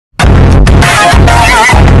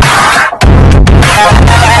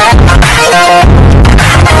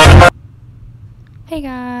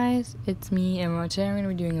guys, it's me, Imma. Today I'm going to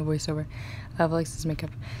be doing a voiceover of Alexis'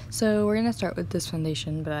 makeup. So we're going to start with this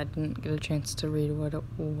foundation, but I didn't get a chance to read what it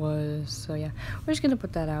was. So yeah, we're just going to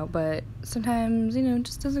put that out, but sometimes, it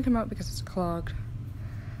just doesn't come out because it's clogged.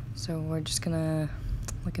 So we're just going to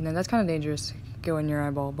look in there. That's kind of dangerous to go in your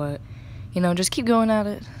eyeball, but, just keep going at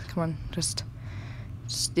it. Come on, just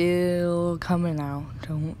still coming out.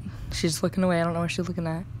 She's looking away. I don't know what she's looking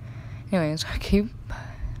at. Anyways,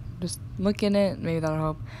 just look in it, maybe that'll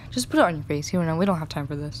help. Just put it on your face, we don't have time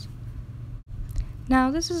for this.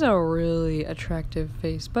 Now, this is a really attractive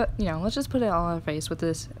face, but, let's just put it all on our face with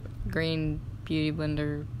this green beauty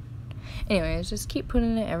blender. Anyways, just keep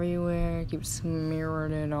putting it everywhere, keep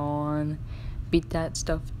smearing it on, beat that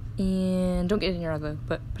stuff in. Don't get it in your eye though,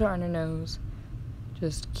 but put it on your nose.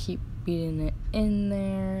 Just keep beating it in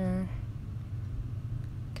there.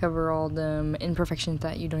 Cover all them imperfections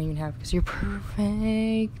that you don't even have because you're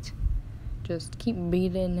perfect. Just keep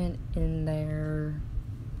beating it in there.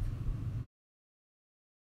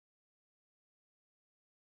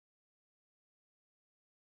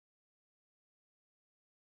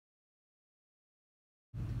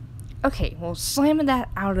 Okay, well, slam that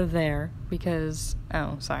out of there because,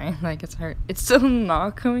 oh, sorry, it's still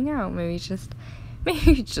not coming out. Maybe it's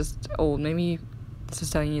just old. Maybe this is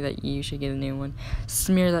telling you that you should get a new one.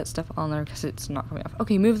 Smear that stuff on there because it's not coming off.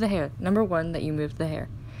 Okay, move the hair. Number one, that you moved the hair.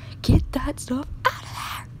 Get that stuff out of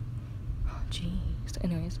there. Oh, jeez.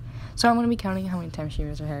 Anyways, so I'm going to be counting how many times she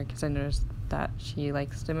moves her hair because I noticed that she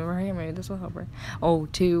likes to move her hair. Maybe this will help her. Oh,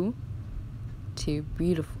 two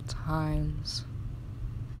beautiful times.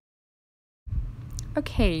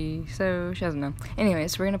 Okay, so she doesn't know.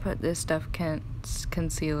 Anyways, we're going to put this stuff,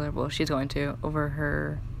 concealer, well, she's going to, over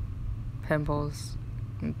her pimples.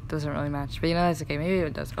 It doesn't really match, but that's okay. Maybe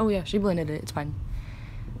it does. Oh yeah, she blended it. It's fine.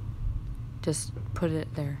 Just put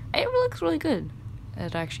it there. It looks really good.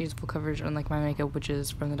 It actually is full coverage, unlike my makeup, which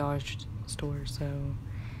is from the dollar store. So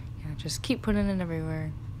yeah, just keep putting it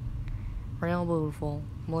everywhere. Real beautiful.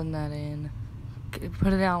 Blend that in.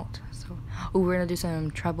 Put it out. So, we're gonna do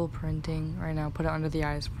some treble printing right now. Put it under the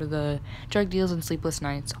eyes for the drug deals and sleepless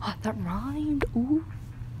nights. Oh, that rhymed. Ooh.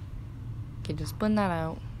 Okay, just blend that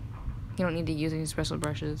out. You don't need to use any special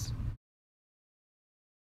brushes.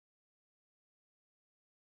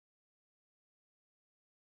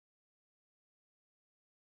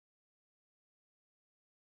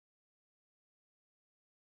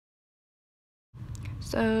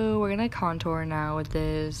 So we're gonna contour now with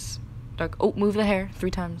this dark. Oh, move the hair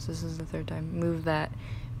 3 times. This is the 3rd time. Move that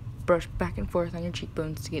brush back and forth on your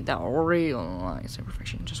cheekbones to get that real nice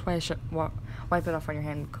imperfection. Just wipe it off on your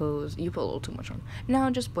hand because you put a little too much on. Now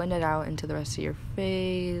just blend it out into the rest of your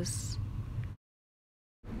face.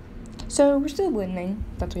 So we're still blending.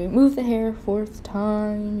 That's okay. Move the hair 4th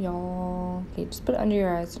time, y'all. Okay, just put it under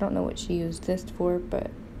your eyes. I don't know what she used this for,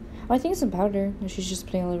 but I think it's some powder that she's just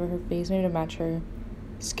putting all over her face, maybe to match her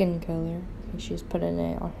skin color. Okay, she's putting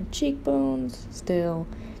it on her cheekbones. Still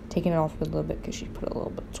taking it off a little bit because she put a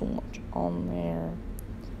little bit too much on there.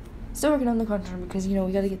 Still working on the contour because we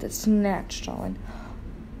gotta get that snatched jawline.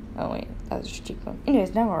 Oh wait, that was your cheekbone.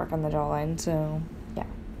 Anyways, now we'll work on the jawline. So yeah,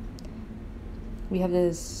 we have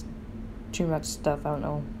this too much stuff. I don't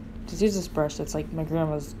know. Just use this brush that's like my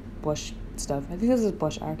grandma's blush stuff. I think this is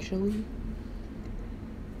blush actually.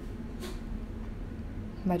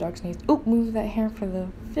 My dog sneezed. Oh, move that hair for the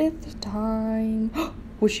 5th time.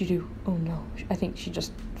 What'd she do? Oh no, I think she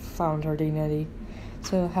just found her dignity.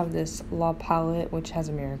 So I have this La palette, which has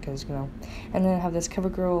a mirror, because, and then I have this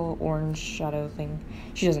Covergirl orange shadow thing.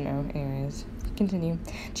 She doesn't know. Anyways, continue.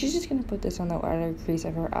 She's just going to put this on the outer crease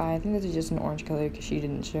of her eye. I think this is just an orange color, because she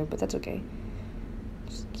didn't show, but that's okay.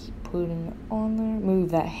 Just keep putting it on there.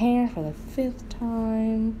 Move that hair for the 5th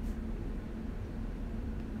time.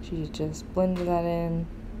 She just blended that in.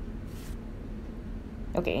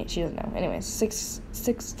 Okay, she doesn't know. Anyways,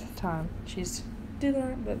 sixth time she's doing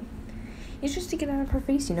that, but it's just to get out of her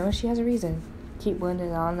face, she has a reason. Keep blending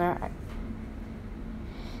it on there.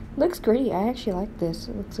 Looks great. I actually like this.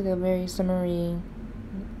 It looks like a very summery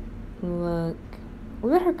look.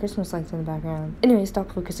 Look at her Christmas lights in the background. Anyway,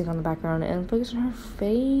 stop focusing on the background and focus on her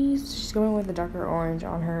face. She's going with the darker orange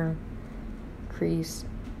on her crease.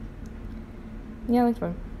 Yeah, looks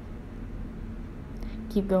fun.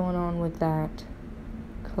 Keep going on with that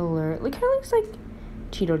color. It kind of looks like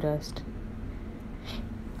Cheeto dust.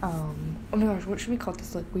 Oh my gosh, what should we call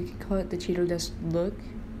this look? We could call it the Cheeto dust look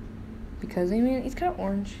because it's kind of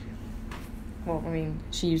orange. Well,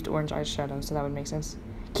 she used orange eyeshadow, so that would make sense.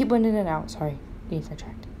 Keep blending it out. Sorry, getting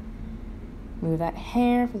sidetracked. Move that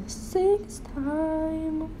hair for the 6th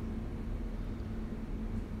time.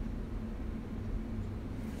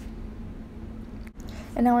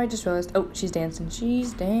 And now I just realized, oh, she's dancing.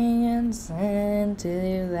 She's dancing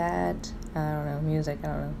to that, I don't know, music, I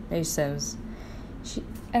don't know, maybe Sims.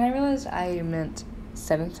 And I realized I meant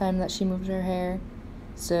 7th time that she moved her hair.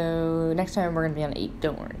 So next time we're going to be on 8.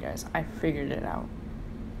 Don't worry, guys. I figured it out.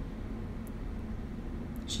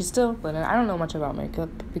 She's still blending. I don't know much about makeup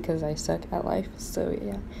because I suck at life. So,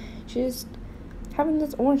 yeah. She's having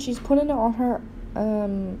this orange. She's putting it on her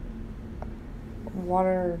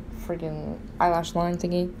water freaking eyelash line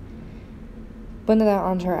thingy. Blended that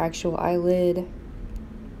onto her actual eyelid.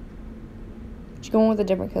 She's going with a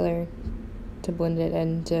different color to blend it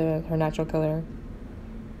into her natural color.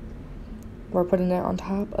 We're putting it on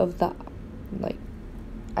top of the, like,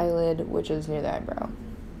 eyelid, which is near the eyebrow.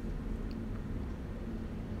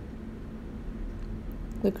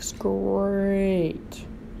 Looks great.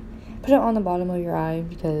 Put it on the bottom of your eye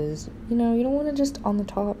because, you know, you don't want it just on the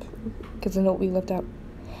top because then it'll be left out.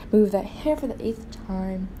 Move that hair for the 8th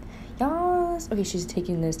time. Yes. Okay, she's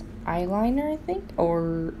taking this eyeliner, I think,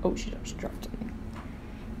 or, oh, she dropped something.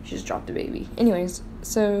 She just dropped a baby. Anyways,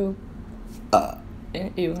 so,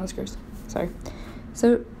 ew, that's gross. Sorry.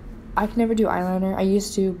 So, I can never do eyeliner. I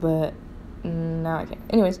used to, but now I can't.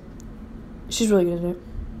 Anyways, she's really good at it.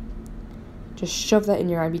 Just shove that in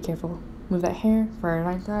your eye. Be careful. Move that hair for our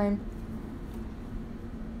 9th time.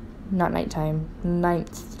 Not nighttime.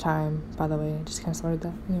 9th time, by the way. I just kind of started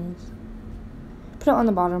that. Anyways. Put it on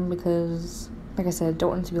the bottom because, like I said,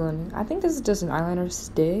 don't want it to be blending. I think this is just an eyeliner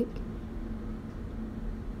stick.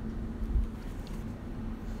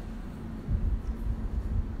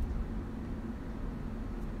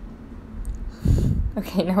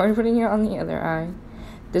 Okay, now we're putting it on the other eye.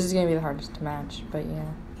 This is going to be the hardest to match, but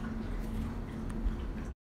yeah.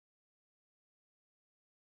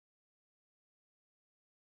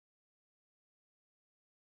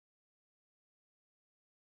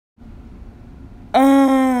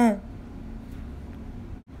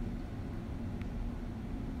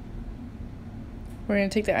 We're going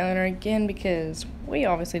to take the eyeliner again because we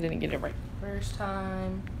obviously didn't get it right the first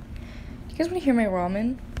time. Do you guys want to hear my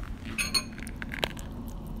ramen?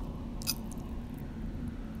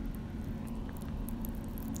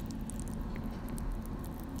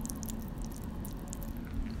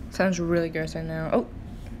 Sounds really gross right now. Oh!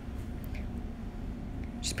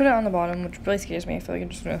 Just put it on the bottom, which really scares me. I feel like I'm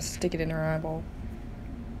just going to stick it in her eyeball.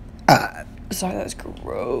 Sorry, that was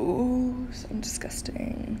gross. I'm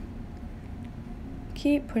disgusting.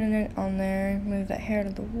 Keep putting it on there. Move that hair out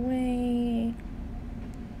of the way.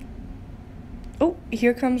 Oh,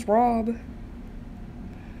 here comes Rob.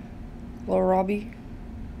 Little Robbie.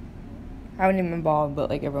 I wouldn't even Bob, but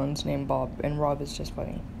like everyone's named Bob, and Rob is just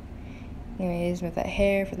funny. Anyways, move that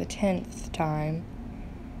hair for the 10th time.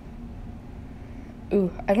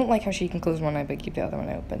 Ooh, I don't like how she can close one eye but keep the other one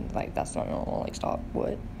open. Like, that's not normal. Like, stop.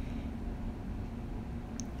 What?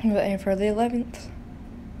 Move that hair for the 11th.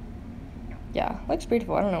 Yeah, looks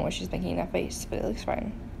beautiful. I don't know what she's thinking in that face, but it looks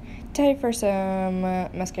fine. Time for some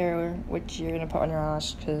mascara, which you're going to put on your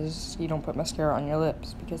eyelash because you don't put mascara on your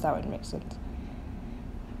lips because that wouldn't make sense.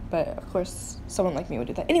 But, of course, someone like me would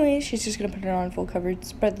do that. Anyways, she's just going to put it on full coverage,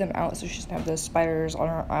 spread them out so she doesn't have those spiders on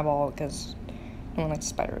her eyeball because no one likes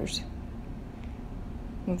spiders.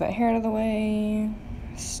 Move that hair out of the way.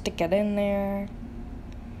 Stick it in there.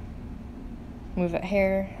 Move that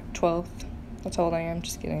hair. 12th. That's how old I am.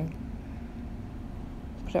 Just kidding.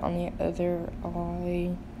 Put it on the other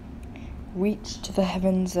eye. Reach to the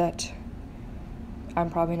heavens that I'm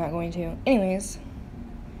probably not going to. Anyways.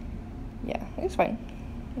 Yeah, it's fine.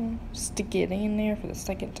 Stick it in there for the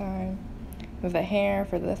 2nd time. Move the hair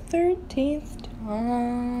for the 13th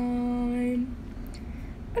time.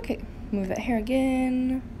 Okay, move that hair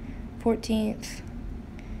again. 14th.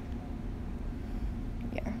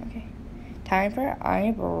 Yeah, okay. Time for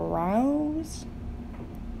eyebrows.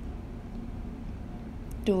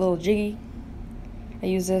 Do a little jiggy. I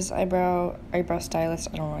use this eyebrow stylist.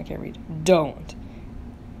 I don't know, I can't read. Don't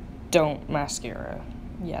mascara.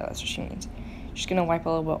 Yeah, that's what she means. Just gonna wipe a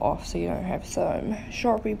little bit off so you don't have some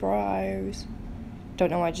sharpie brows. Don't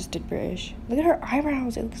know why I just did British. Look at her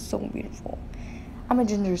eyebrows. It looks so beautiful. I'm a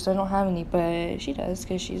ginger, so I don't have any, but she does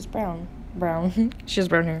because she's brown. She has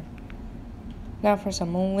brown hair. Now for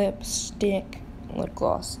some lipstick. Lip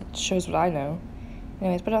gloss. It shows what I know.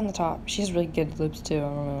 Anyways, put it on the top. She has really good lips, too. I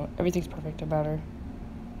don't know. Everything's perfect about her.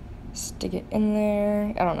 Stick it in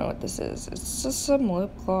there. I don't know what this is. It's just some lip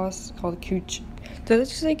gloss called Coochie. Did I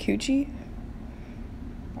just say Coochie?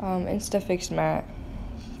 Instafix matte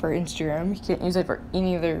for Instagram. You can't use it for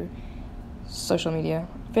any other social media.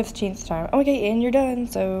 15th time. Okay, and you're done.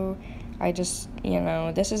 So I just, you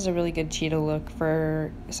know, this is a really good Cheeto look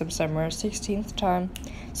for some summer. 16th time.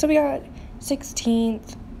 So we got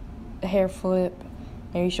 16th, hair flip.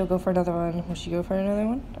 Maybe she'll go for another one. Will she go for another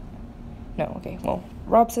one? No, okay. Well,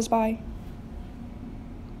 Rob says bye.